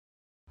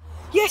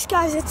Yes,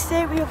 guys, and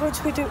today we are going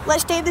to be doing.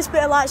 Let's dim this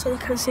bit of light so you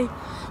can see.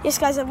 Yes,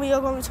 guys, and we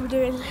are going to be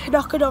doing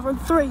knocking over in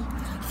 3,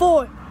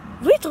 4.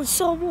 We've done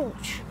so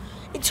much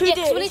in 2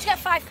 days. We need to get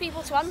 5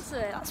 people to answer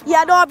it. That's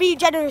yeah, no, I'm being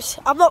generous.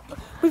 I'm not.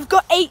 We've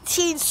got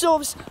 18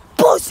 subs,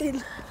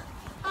 buzzing.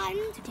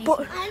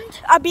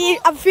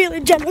 I'm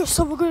feeling generous,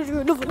 so we're going to do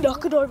another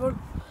knocking over.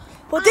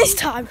 But this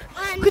time,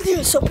 we're going to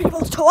get some people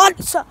to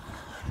answer.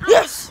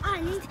 Yes.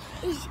 And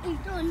he's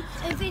done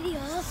a video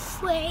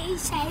where he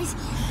says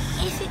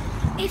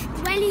if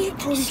when he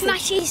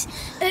smashes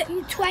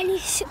 20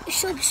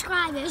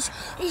 subscribers,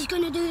 he's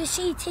going to do the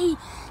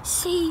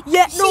CTC.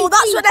 Yeah, no,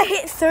 that's when I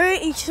hit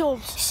 30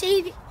 subs.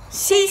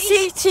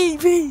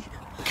 CCTV.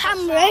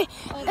 Camera.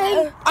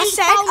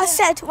 I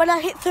said when I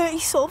hit 30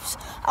 subs,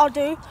 I'll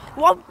do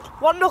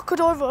one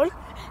knocking over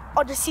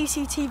on the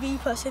CCTV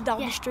person down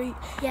the street.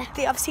 Yeah.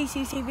 They have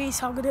CCTV,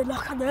 so I'm going to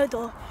knock on their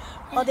door.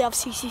 Or they have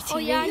CCTV. Oh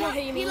yeah, I know who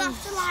you mean. You'll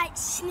have to like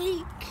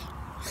sneak.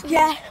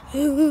 Yeah.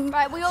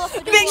 Right, we all have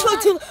to do Make sure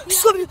to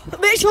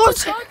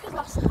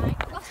last night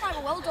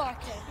were well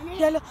darker.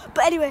 Yeah, no,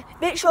 but anyway,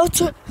 make sure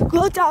to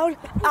go down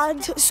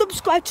and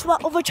subscribe to my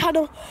other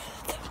channel,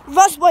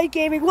 Razboy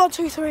Gaming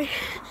 123.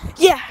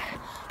 Yeah.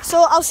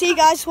 So I'll see you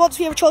guys once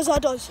we have chosen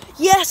our doors.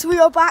 Yes, we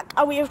are back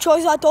and we have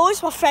chosen our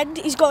doors. My friend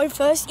is going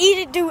first. He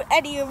didn't do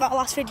any of my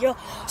last video,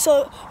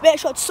 so make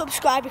sure to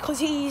subscribe because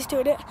he's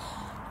doing it.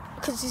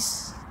 Because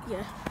he's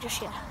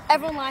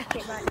Everyone like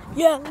it, right?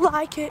 Yeah,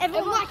 like it.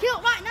 Everyone like it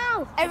up right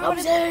now.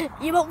 Everyone's there.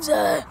 Your mum's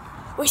there.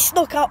 We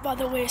snuck out by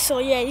the way, so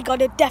yeah, you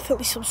gotta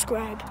definitely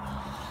subscribe.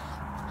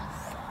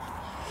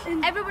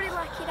 Everybody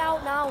like it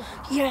out now.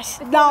 Yes,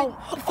 now.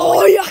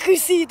 Oh, yeah, I can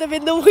see them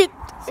in the window.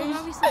 So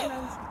now we sit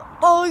around.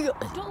 Oh,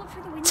 Don't look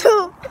through the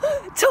window.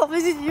 Tom,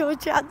 this is your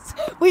chance.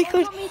 We could.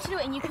 You want me to do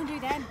it and you can do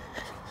them.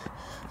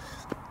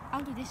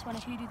 I'll do this one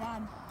if you do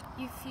that.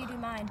 If you do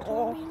mine.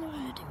 Oh.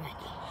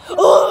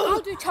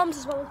 I'll do Tom's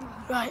as well as mine.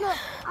 Right. No,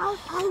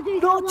 I'll do.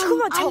 No,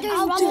 come on, Tom. I'm doing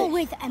I'll do Robbo it.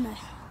 with Emma.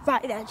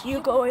 Right then, you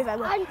go with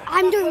Emma.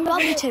 I'm doing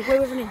Robbo.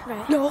 We're with me.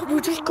 Right. No,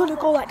 we're just gonna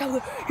go like that.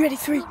 You ready?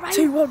 3,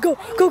 2, 1, go,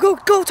 go, go,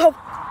 go, Tom.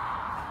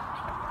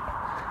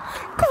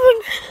 Come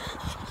on.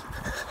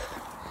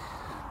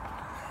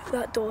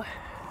 That door.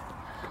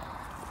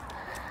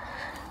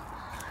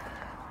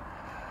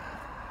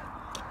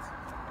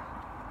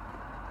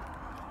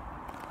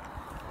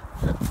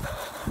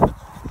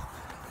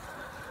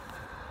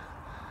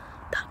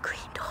 That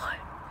green door.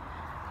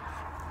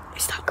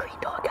 It's that green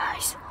door,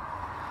 guys.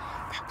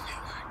 That blue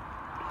one.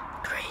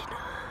 Green.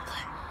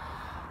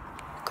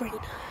 Green.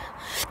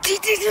 They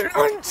didn't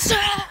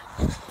answer.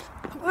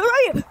 Where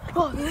are you?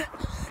 Oh, yeah.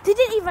 They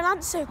didn't even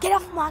answer. Get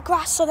off my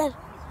grass, so then.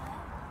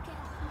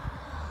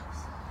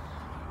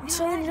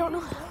 So then you don't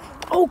know.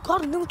 Oh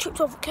God, no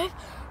tripped over. Okay.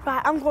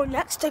 Right, I'm going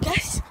next, I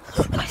guess.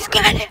 Let's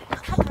get it.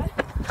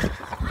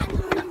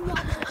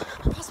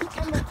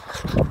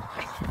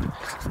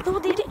 No,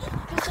 they didn't.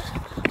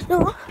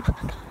 No.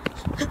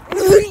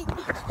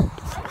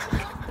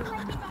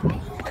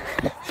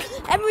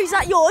 Emma, is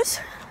that yours?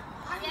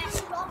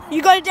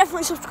 You gotta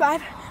definitely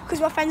subscribe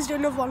because my friend's doing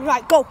another one.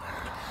 Right, go.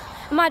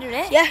 Am I doing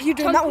it? Yeah, you're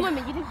doing that one.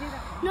 You didn't do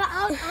that. No,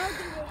 I'll do it.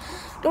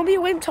 Don't be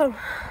a wimp, Tom.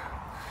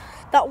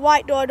 That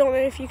white door, I don't know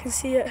if you can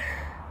see it.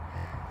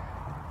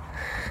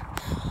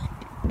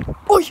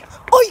 Oi!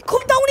 Oi!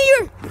 Come down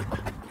here!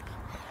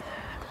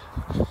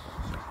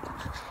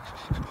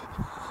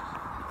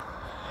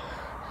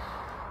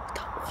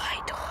 That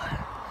white door.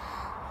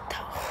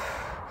 That one.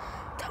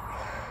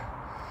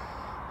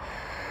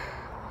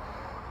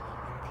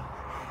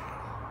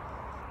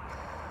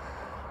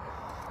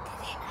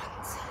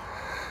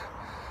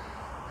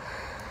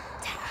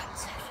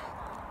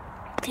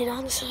 Didn't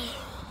answer.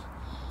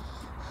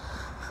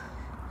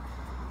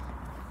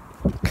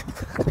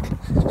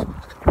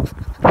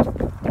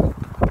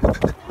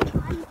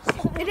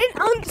 They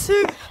didn't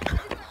answer.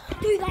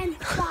 Do them.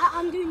 Right,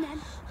 I'm doing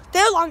them.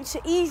 They'll answer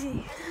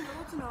easy.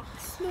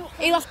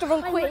 He'll have to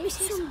run quick.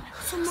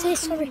 Say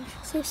sorry.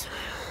 Say sorry.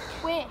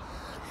 Wait.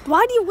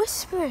 Why do you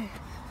whisper?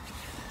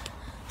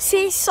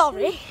 Say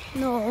sorry.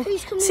 No.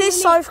 Who's coming Say with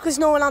sorry because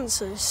no one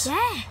answers. me?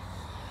 Yeah.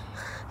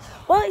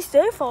 Well, it's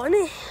their fault,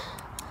 isn't it?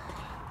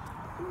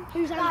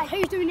 Who's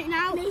doing it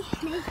now? Me.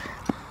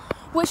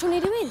 Which one are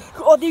you doing?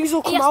 Or these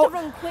will He come has to out.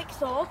 run quick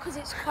though, because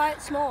it's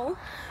quite small.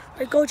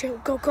 Right, go, Joe.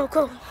 Go, go,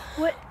 go.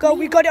 Wait, Go,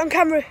 we got it on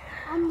camera.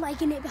 I'm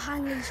legging it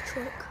behind this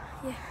truck.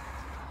 Yeah.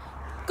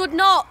 Good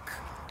knock.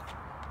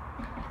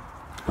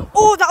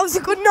 Oh, that was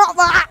a good knock,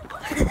 that.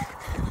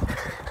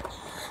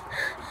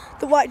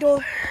 The white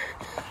door.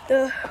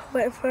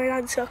 Waiting for an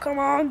answer. Come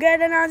on,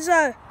 get an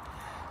answer.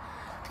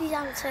 Please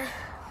answer.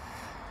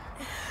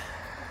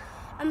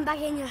 I'm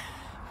begging you.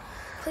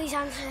 Please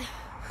answer.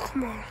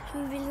 Come on.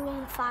 We really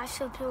want 5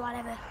 subs or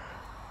whatever.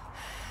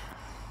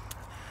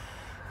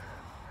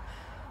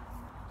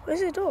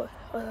 Where's the door?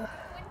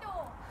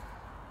 Window.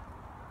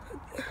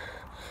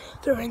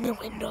 They're in the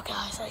window,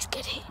 guys. Let's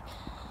get it.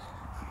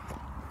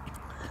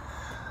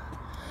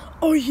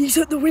 Oh, he's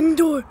at the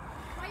window.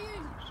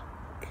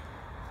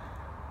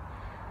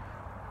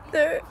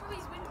 There.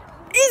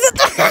 He's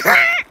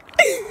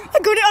I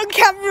got it on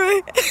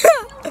camera.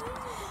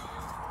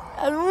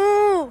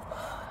 Oh.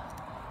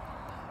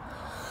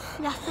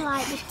 You have to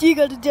like this. You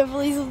gotta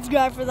definitely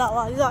subscribe for that,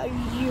 lad. Is that you?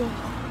 You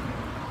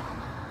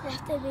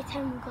have to every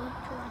time we go to a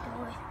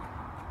door.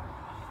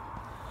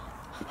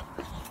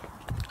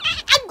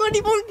 I got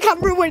him on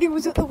camera when he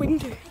was at the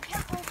window.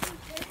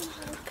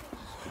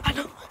 I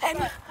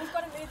know. We've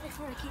got to move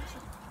before it keeps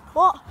it.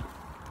 What?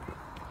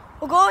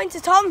 We're going to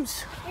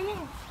Tom's.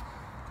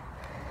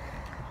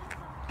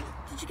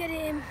 Did you get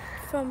it in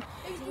from?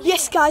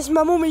 Yes, guys,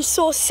 my mum is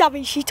so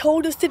savvy. She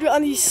told us to do it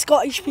on these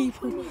Scottish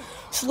people.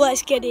 So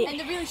let's get it. And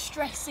they're really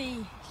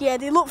stressy. Yeah,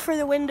 they look through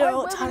the window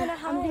all the time.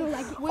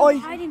 Oi,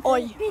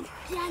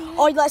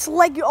 Oi, let's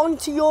leg it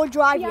onto your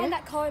drive, behind yeah?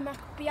 that car,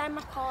 behind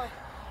my car.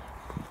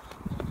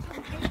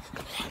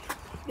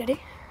 Ready?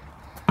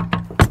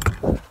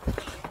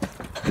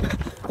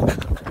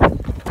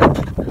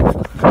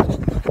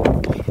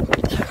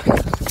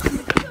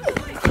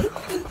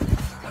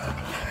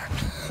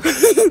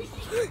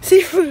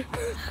 See through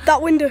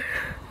that window.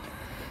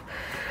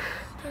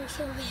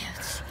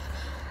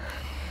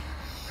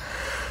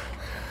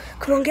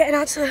 Come on, get an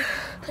answer.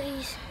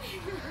 Please.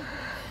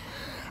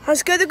 I'm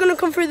scared they're gonna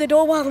come through the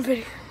door while I'm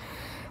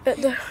at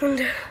the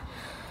window.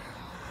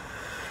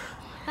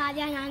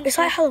 It's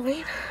like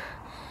Halloween.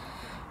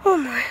 Oh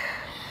my.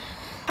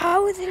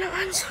 How are they not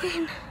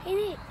answering?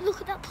 Innit?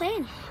 Look at that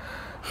plane.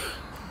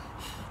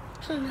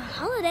 It's on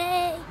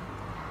holiday.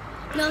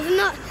 No, they're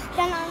not.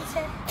 Don't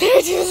answer.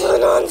 They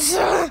didn't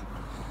answer.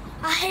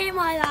 I hate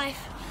my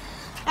life.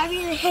 I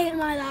really hate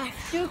my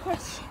life. Do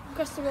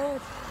across the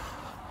road.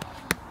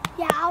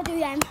 Yeah, I'll do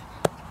them.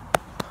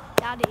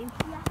 Daddy. You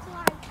have to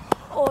like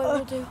Oh,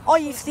 we'll do. Oh,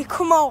 if they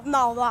come out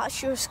now,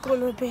 that's just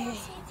gonna be.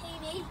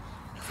 CCTV.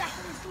 So I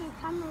can see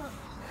the camera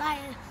by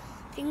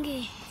a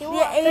thingy.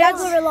 Yeah, it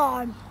has Burglar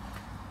alarm.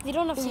 They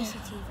don't have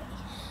CCTV.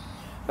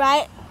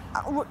 Right.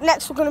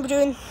 Next, we're gonna be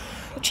doing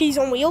cheese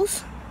on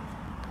wheels.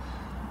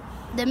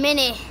 The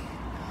mini.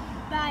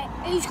 Right,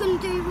 who's going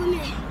to do it with me?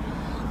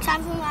 Because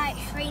I've done like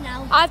 3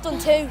 now. I've done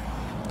 2.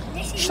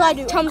 This is Shall I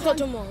do it? Tom's not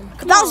done 1.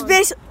 That's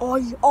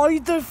basically. Oi,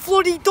 the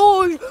bloody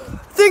door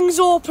thing's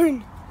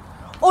open.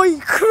 Oi,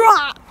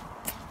 crap.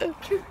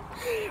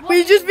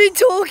 We've just been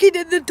talking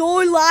and the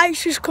door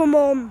lights just come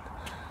on.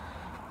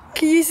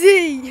 Can you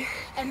see?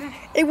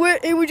 It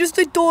was just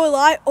a door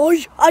light.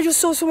 Oi, I just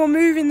saw someone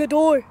moving the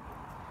door.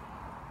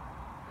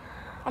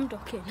 I'm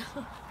ducking.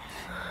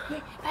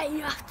 Right,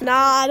 you have to. Nah,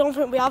 I don't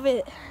think we have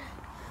it.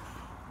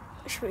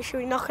 Should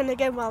we knock on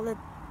again while the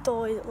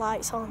door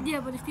light's on? Yeah,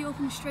 but if they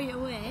open straight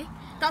away,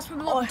 that's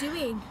probably what they're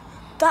doing.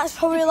 That's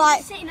probably They're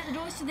like. sitting at the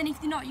door, so then if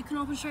they're not, you can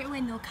open straight away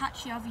and they'll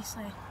catch you,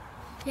 obviously.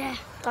 Yeah.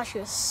 That's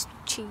just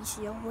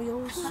cheesy on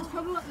wheels. That's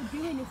probably what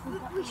they're doing.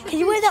 Can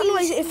you hear that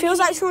noise? It feels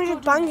like someone's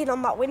just banging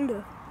on that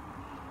window.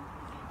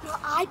 No,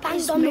 I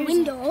banged on the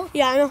window.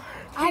 Yeah, I know.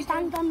 I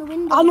banged on the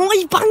window. I know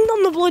he banged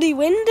on the bloody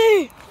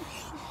window.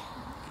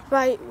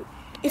 Right,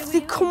 if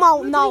they come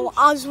out now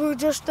as we're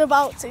just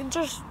about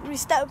to, we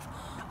step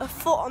a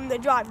foot on the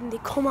drive and they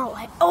come out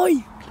like,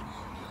 oi,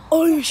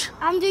 oi.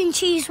 I'm doing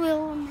cheese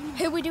wheel.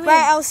 Who are we doing?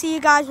 Right, I'll see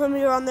you guys when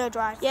we're on the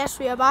drive. Yes,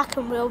 we are back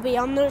and we'll be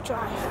on the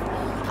drive.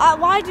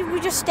 Why did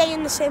we just stay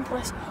in the same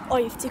place?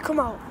 Oi, if they come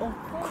out, oh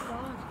God.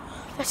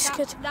 That's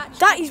good.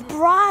 That is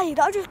bright.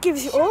 That just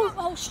gives you Shining up. up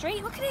the whole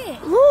street, look at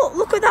it.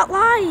 Look at that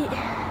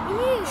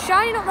light.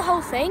 Shining up the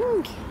whole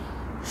thing.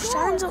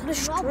 Shines up the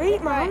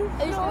street, man.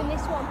 Who's doing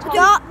this one?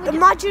 That,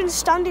 imagine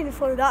standing in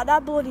front of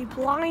that bloody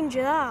blinds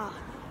you that.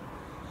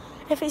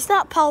 If it's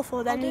that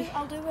powerful, then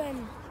I'll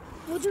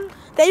do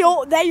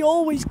they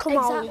always come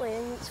exactly,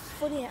 out. and it's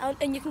funny,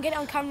 and you can get it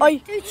on camera. Oi,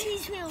 Do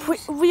cheese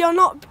wheels. we are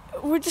not.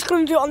 We're just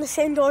going to do it on the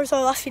same door as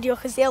our last video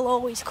because they'll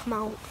always come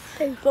out.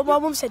 But my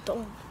mum said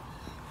don't.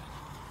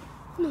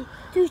 No,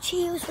 do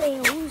cheese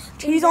wheels.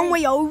 Cheese on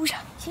wheels.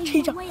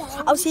 Cheese on wheels.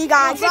 I'll see you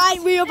guys. Right,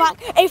 we are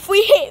back. If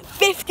we hit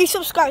 50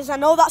 subscribers, I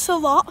know that's a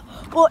lot,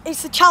 but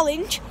it's a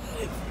challenge.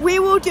 We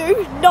will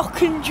do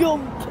knock and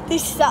jump.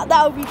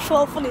 That would be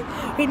so funny.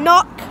 We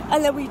knock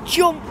and then we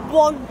jump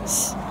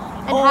once.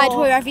 And hide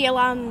wherever you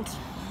land.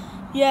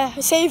 Yeah.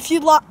 Say if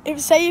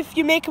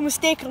you make a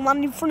mistake and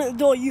land in front of the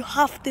door, you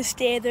have to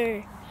stay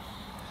there.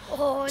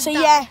 Oh, So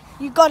yeah,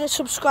 you gotta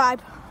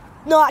subscribe.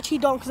 No, actually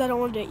don't, because I don't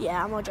want to do it.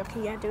 Yeah, I'm not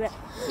joking. Yeah, do it.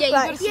 Yeah, you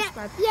Right. gotta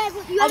subscribe. Yeah,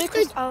 but you I'll have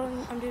do to.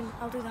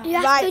 I'll do that. You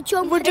have Right, to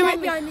jump. we're and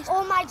doing- then-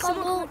 Oh my God!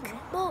 Someone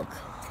Look!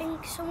 I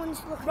think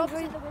someone's looking Rob's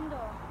through at the window.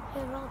 the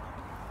Rob.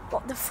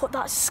 What the fuck?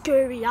 That's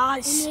scary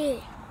eyes. Yeah.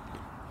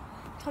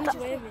 Tom's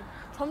waving.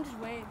 Tom just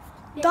waved.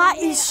 That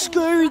is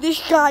scary.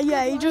 This guy,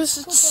 yeah, he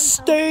just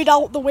stared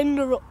out the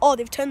window. Oh,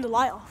 they've turned the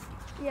light off.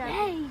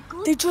 Hey,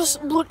 good. They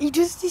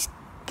just this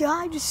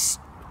guy just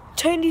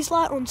turned his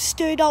light on,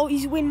 stared out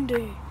his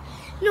window.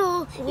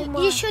 No,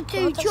 you should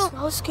do God, jump.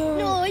 that's so scary.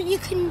 No, you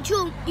can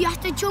jump. You have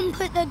to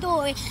jump at the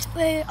door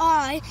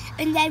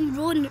and then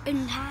run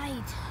and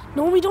hide.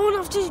 No, we don't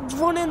have to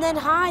run and then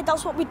hide.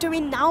 That's what we're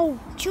doing now.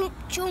 Jump,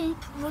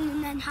 run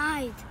and then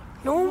hide.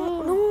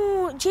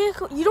 No,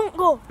 Jacob, you don't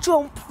go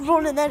jump,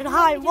 run and then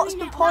hide. What's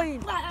the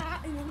point?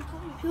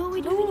 Who are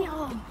we doing it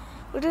on?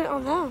 We're doing it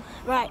on now.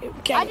 Right,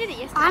 okay. I did it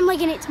yesterday. I'm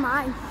legging it to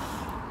mine.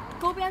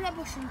 Go behind that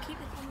bush and keep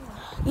it camera.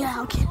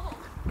 Yeah, okay.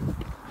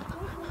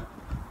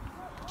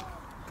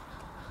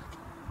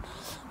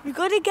 We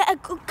gotta get a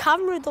good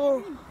camera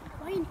though.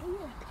 Right in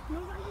here. No,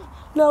 right here.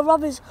 No,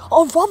 Rob is.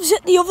 Oh, Rob's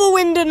at the other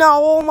window now.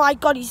 Oh my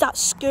God, he's that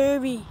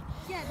scary.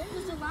 Yeah,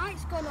 because the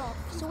light's gone off,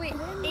 so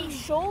it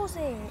shows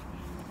it.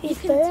 He's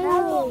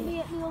Tell scary. me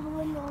at the other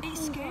window.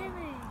 It's scary.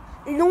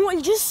 You know what?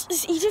 He just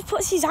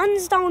puts his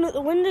hands down at the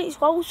window. It's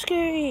well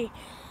scary.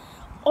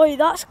 Oh,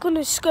 that's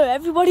gonna scare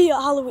everybody at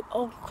Halloween.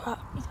 Oh crap!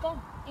 He's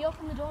gone. He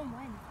opened the door and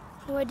went.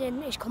 No, I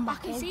didn't. He's come I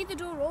back can in. see the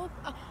door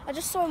open. I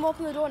just saw him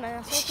open the door and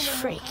I saw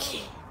someone walk Freaky.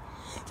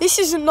 out. This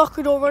isn't Nock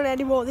or Run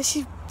anymore. This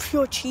is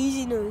pure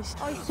cheesiness.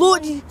 Oh,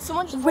 Look,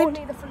 someone just when- walked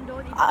near the front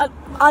door.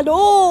 I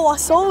know. I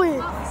saw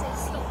it.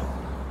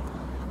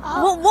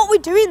 What we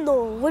doing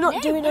though? We're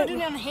not doing we're it.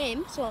 doing it on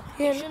him, so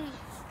Yeah. it shouldn't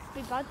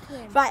be bad to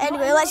him. Right.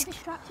 Anyway, Not let's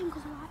distracting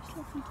because I like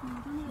looking to me.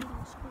 Don't you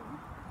about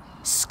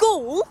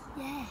school? school.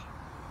 Yeah.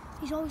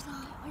 He's always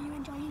like, "Are you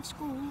enjoying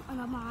school?"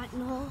 And I'm like,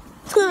 "No."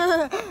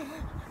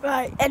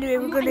 Right. Anyway,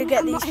 we're gonna get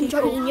I'm these not people.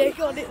 enjoying Yeah,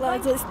 got it,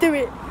 lads. Let's do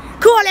it.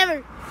 Come on,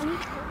 Evan.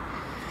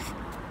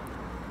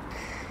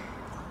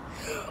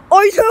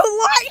 Oh, your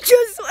light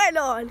just went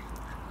on. And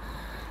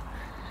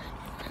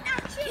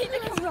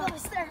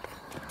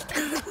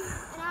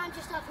I'm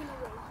just having a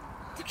roll.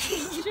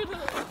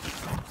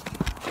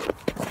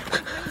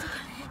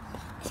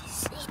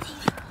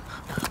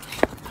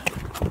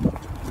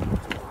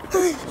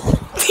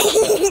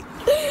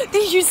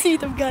 Did you see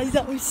them, guys?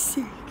 That was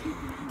sick.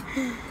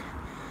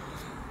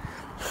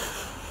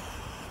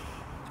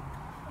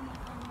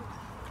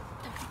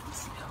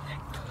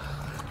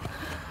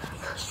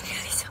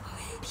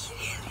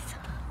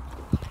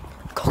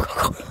 Go.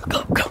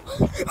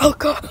 Oh,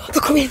 God.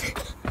 They're coming.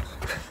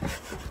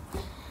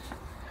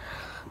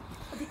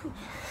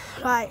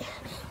 Right.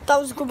 That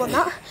was a good one,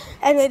 that.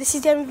 Anyway, this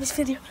is the end of this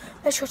video.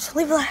 Make sure to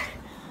leave a like.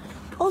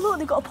 Oh, look,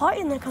 they've got a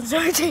party in their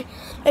conservatory.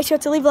 Make sure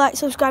to leave a like,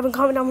 subscribe, and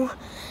comment down below.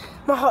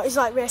 My heart is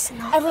like racing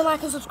now. Everyone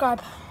like and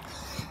subscribe.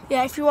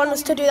 Yeah, if you want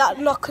us to do that,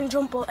 Nock and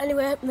jump. But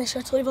anyway, make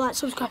sure to leave a like,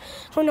 subscribe.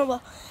 Remember,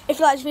 if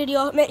you like this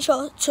video, make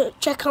sure to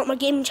check out my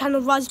gaming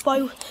channel,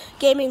 Razboy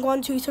Gaming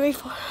 123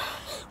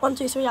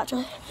 123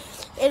 actually.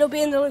 It'll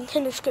be in the link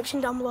in the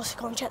description down below, so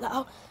go and check that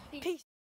out. Peace.